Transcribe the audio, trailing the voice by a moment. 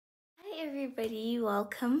everybody,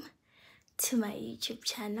 welcome to my YouTube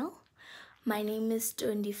channel. My name is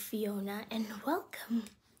Dondi Fiona and welcome.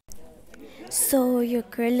 So your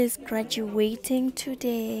girl is graduating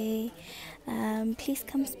today. Please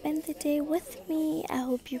come spend the day with me. I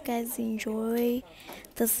hope you guys enjoy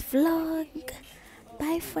this vlog.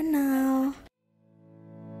 Bye for now.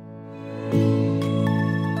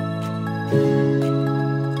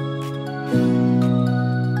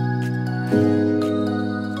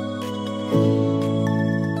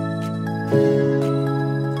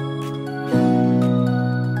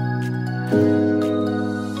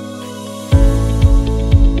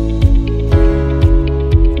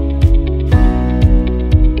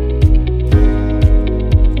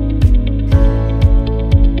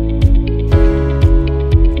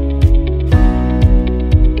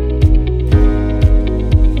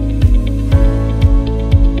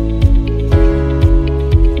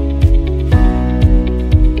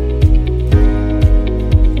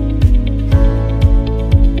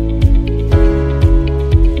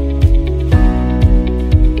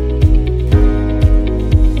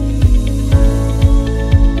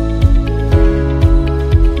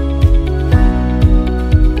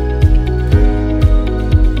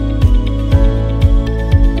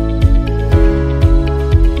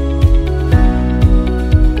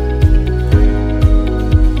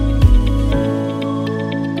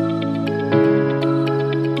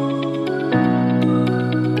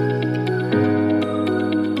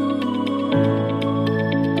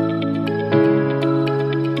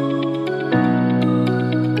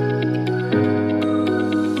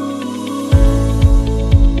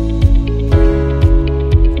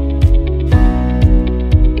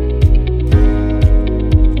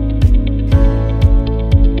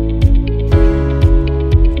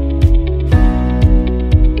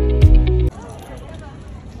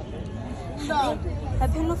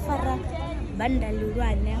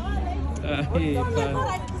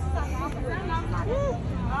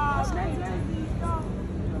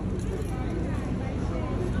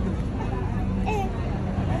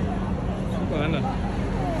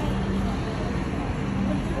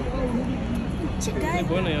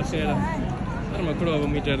 Buona ya sera. Ana makuru abo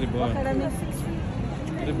mita ribona.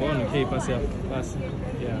 Ribona okay passa.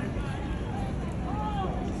 Yeah.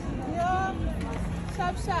 Ja.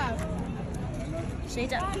 Sharp.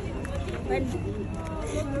 Straight up. Straight.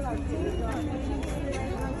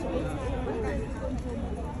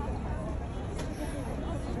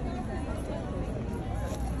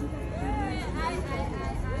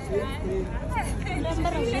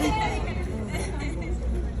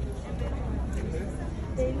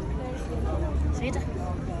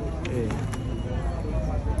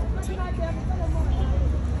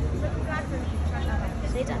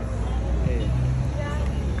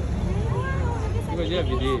 Iko je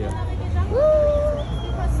video.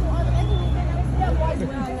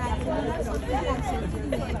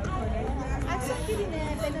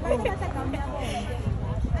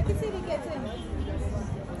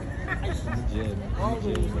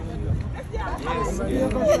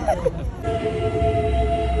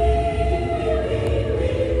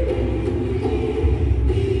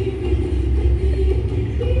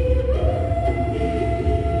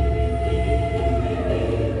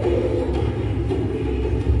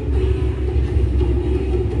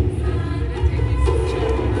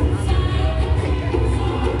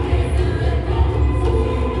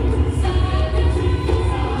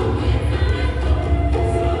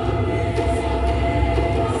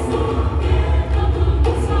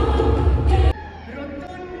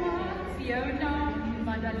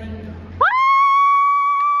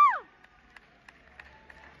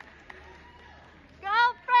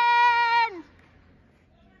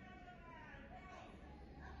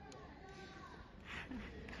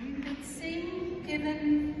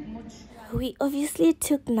 We obviously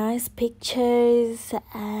took nice pictures,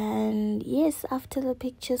 and yes, after the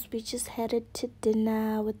pictures we just headed to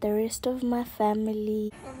dinner with the rest of my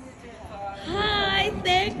family. Hi,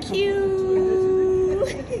 thank you.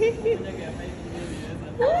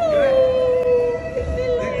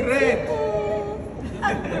 Great.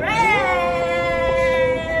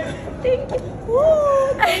 Thank you.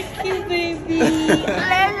 Woo, thank you, baby.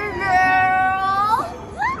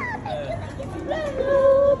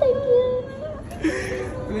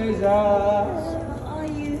 How are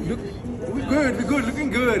you? We're good,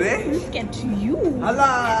 looking good, eh? Look at you.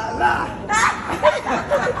 Allah.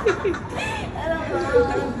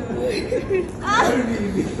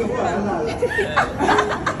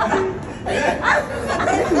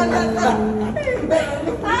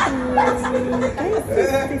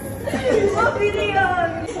 Video.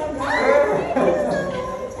 I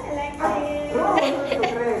like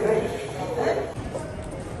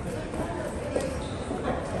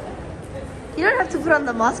put on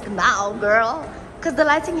the mask now, girl. Because the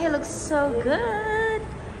lighting here looks so good.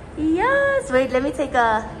 Yes. Wait, let me take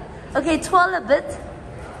a... Okay, twirl a bit.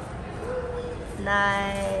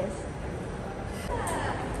 Nice.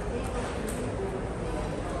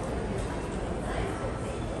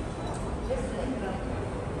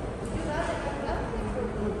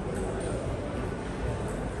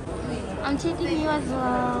 I'm taking you as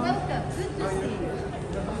well.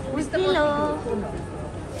 With pillow.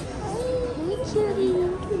 Hey, cutie.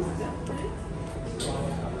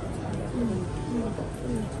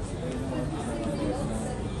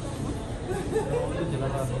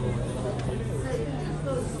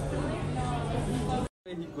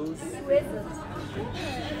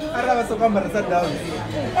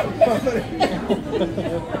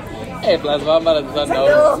 Eh, plus mama na sundown.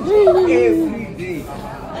 Every day.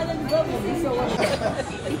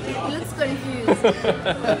 He looks confused.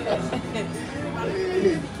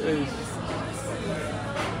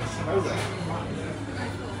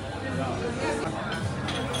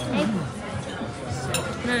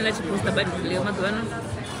 No, let's post about the Leo Madonna.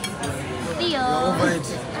 Theo, are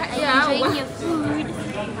you enjoying your food?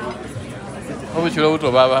 How much you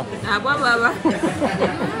to baba? Ah, baba.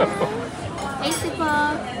 Hey, Sipa.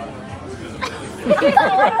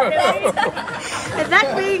 Is that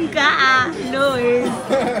being no?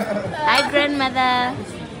 Hi, grandmother.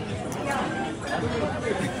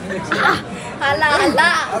 Hala.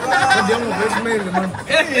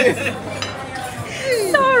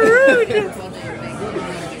 So rude.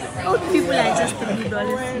 Old people are just $3.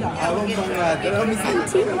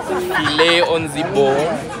 Filet on the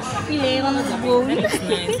bone. Filet on the bone.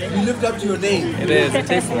 You lived up to your name. It is. It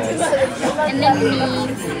tastes nice. And then me.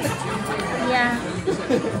 Yeah.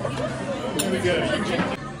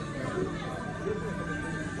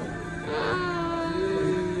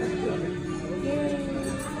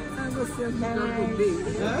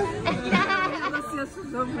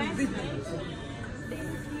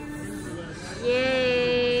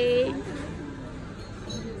 Yay!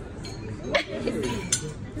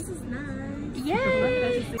 This is nice.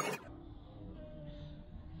 Yay!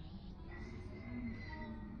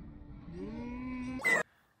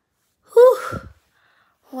 Whew!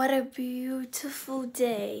 What a beautiful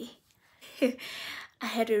day. I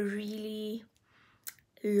had a really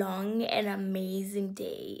long and amazing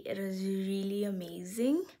day. It was really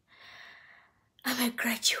amazing. I'm a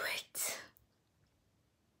graduate.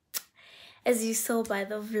 As you saw by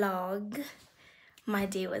the vlog, my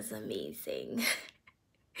day was amazing.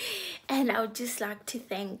 And I would just like to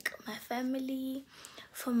thank my family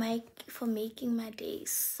for making my day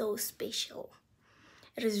so special.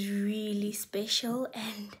 It was really special,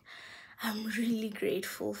 and I'm really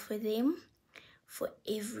grateful for them for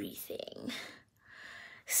everything.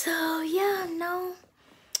 So yeah, now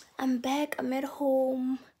I'm back. I'm at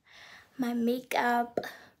home. My makeup.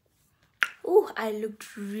 Oh, I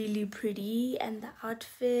looked really pretty, and the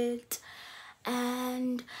outfit.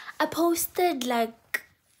 And I posted like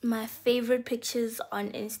my favorite pictures on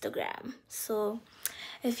Instagram. So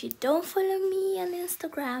if you don't follow me on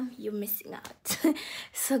Instagram, you're missing out.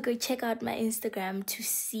 So go check out my Instagram to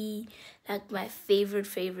see like my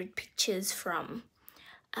favorite pictures from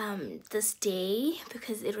this day,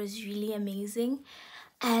 because it was really amazing.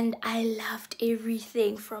 And I loved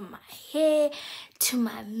everything from my hair to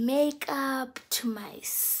my makeup to my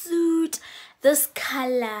suit. This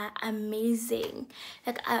color, amazing.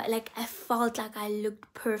 I felt like I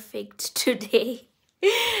looked perfect today.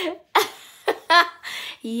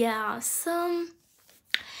 Yeah, so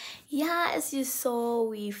yeah, as you saw,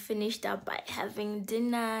 we finished up by having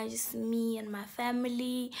dinner, just me and my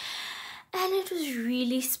family. And it was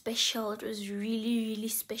really special. It was really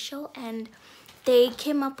special. And they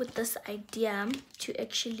came up with this idea to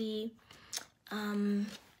actually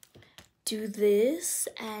do this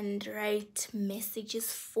and write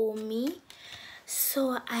messages for me.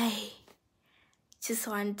 So I just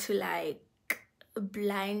want to like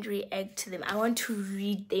blind react to them. I want to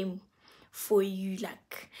read them for you.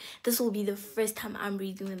 Like, this will be the first time I'm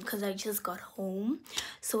reading them because I just got home.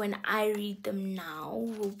 So when I read them now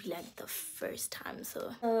will be like the first time.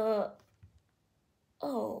 So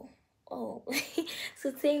oh so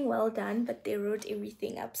it's saying well done, but they wrote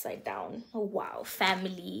everything upside down. Oh wow,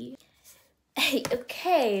 family.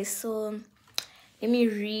 Okay, so let me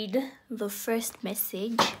read the first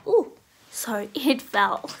message. Oh, sorry, it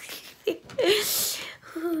fell.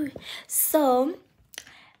 So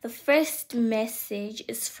the first message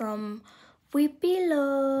is from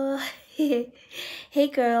Wipilo. Hey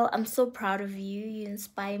girl, I'm so proud of you. You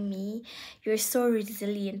inspire me. You're so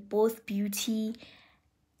resilient, both beauty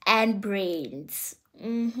and brains.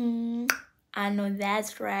 I know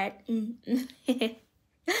that's right.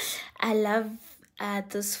 I love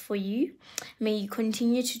this for you. May you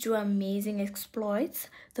continue to do amazing exploits.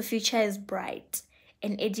 The future is bright.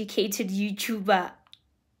 An educated YouTuber.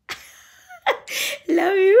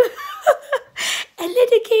 Love you. An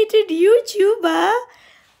educated YouTuber.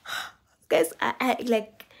 Guys, I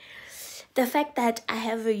like the fact that I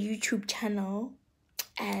have a YouTube channel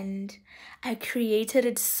and I created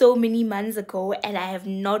it so many months ago and I have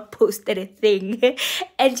not posted a thing.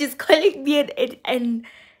 And just calling me an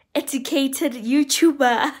educated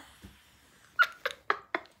YouTuber.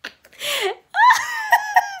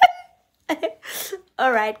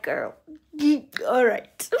 All right, girl. All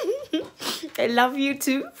right. I love you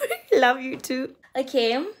too. Love you too.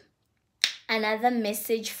 Okay. Another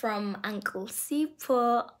message from Uncle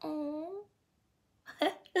Sipo. Oh.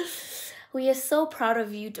 We are so proud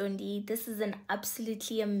of you, Dondi. This is an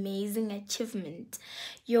absolutely amazing achievement.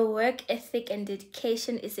 Your work ethic and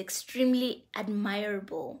dedication is extremely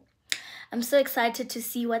admirable. I'm so excited to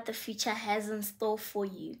see what the future has in store for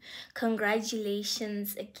you.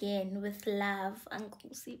 Congratulations again. With love,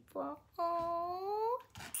 Uncle Sipo. Oh,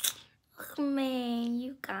 man,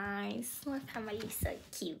 you guys. My family is so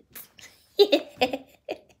cute.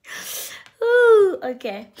 Ooh,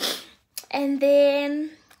 okay. And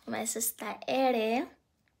then my sister Ere.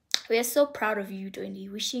 We are so proud of you, Dondi.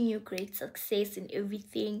 Wishing you great success in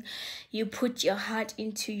everything you put your heart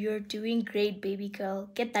into. You're doing great, baby girl.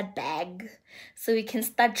 Get that bag so we can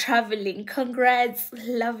start traveling. Congrats.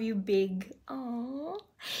 Love you big. Oh,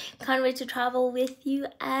 can't wait to travel with you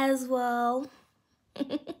as well.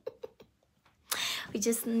 We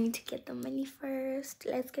just need to get the money first.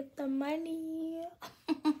 Let's get the money.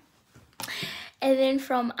 And then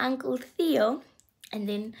from Uncle Theo. And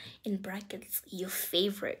then in brackets, your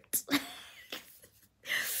favorite.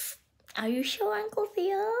 Are you sure, Uncle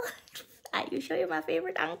Theo? Are you sure you're my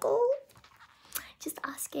favorite uncle? Just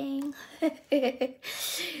asking.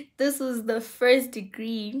 This was the first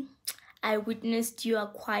degree I witnessed you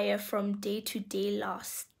acquire from day to day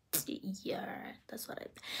last year. That's what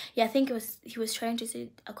I think it was. He was trying to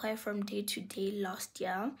say acquire from day to day last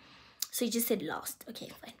year. So you just said lost. Okay,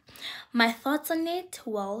 fine. My thoughts on it?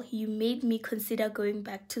 Well, you made me consider going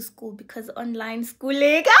back to school because online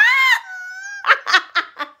schooling. It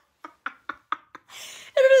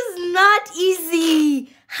was not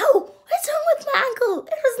easy. How? What's wrong with my uncle?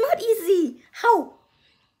 It was not easy. How?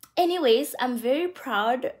 Anyways, I'm very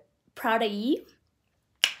proud of you.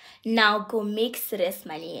 Now go make serious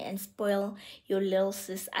money and spoil your little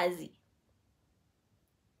sis Azzy.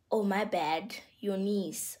 Oh, my bad. Your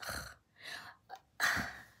niece.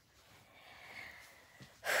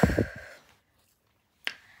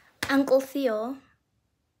 Uncle Theo,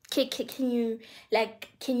 can you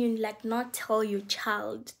not tell your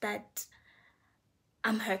child that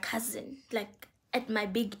I'm her cousin? Like, at my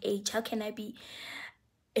big age, how can I be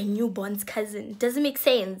a newborn's cousin? Doesn't make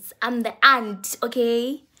sense. I'm the aunt,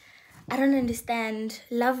 okay? I don't understand.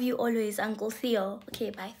 Love you always, Uncle Theo.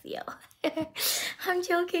 Okay, bye, Theo. I'm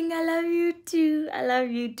joking. I love you too. I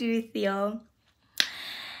love you too, Theo.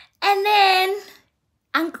 And then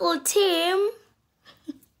Uncle Tim.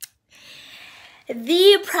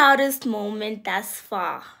 The proudest moment thus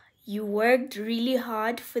far. You worked really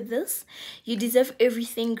hard for this. You deserve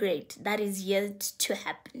everything great that is yet to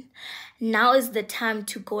happen. Now is the time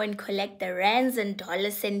to go and collect the rands and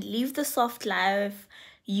dollars and live the soft life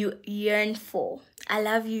you yearn for. I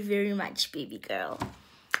love you very much, baby girl.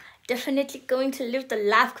 Definitely going to live the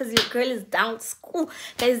life because your girl is down with school.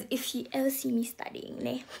 Guys, if you ever see me studying,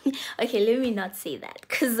 ne? Okay, let me not say that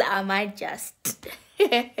because I might just.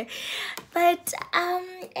 But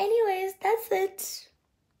anyways, that's it.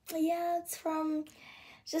 Yeah, it's from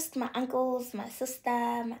just my uncles, my sister,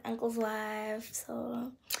 my uncle's wife.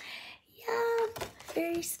 So yeah,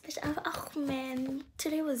 very special. Oh man,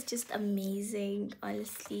 today was just amazing.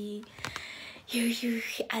 Honestly,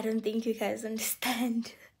 I don't think you guys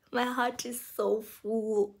understand. My heart is so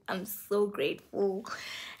full. I'm so grateful,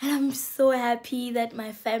 and I'm so happy that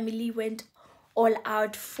my family went all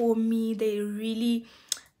out for me. They really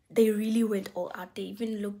went all out. They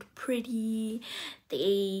even looked pretty.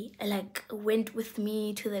 They like went with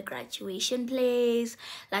me to the graduation place.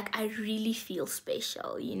 Like, I really feel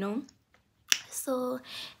special, you know. So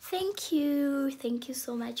thank you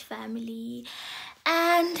so much, family.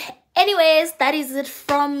 And anyways, that is it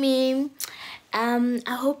from me. I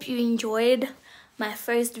hope you enjoyed my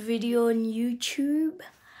first video on YouTube.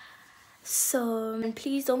 So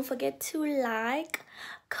please don't forget to like,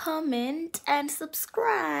 comment, and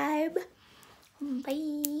subscribe.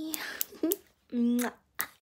 Bye.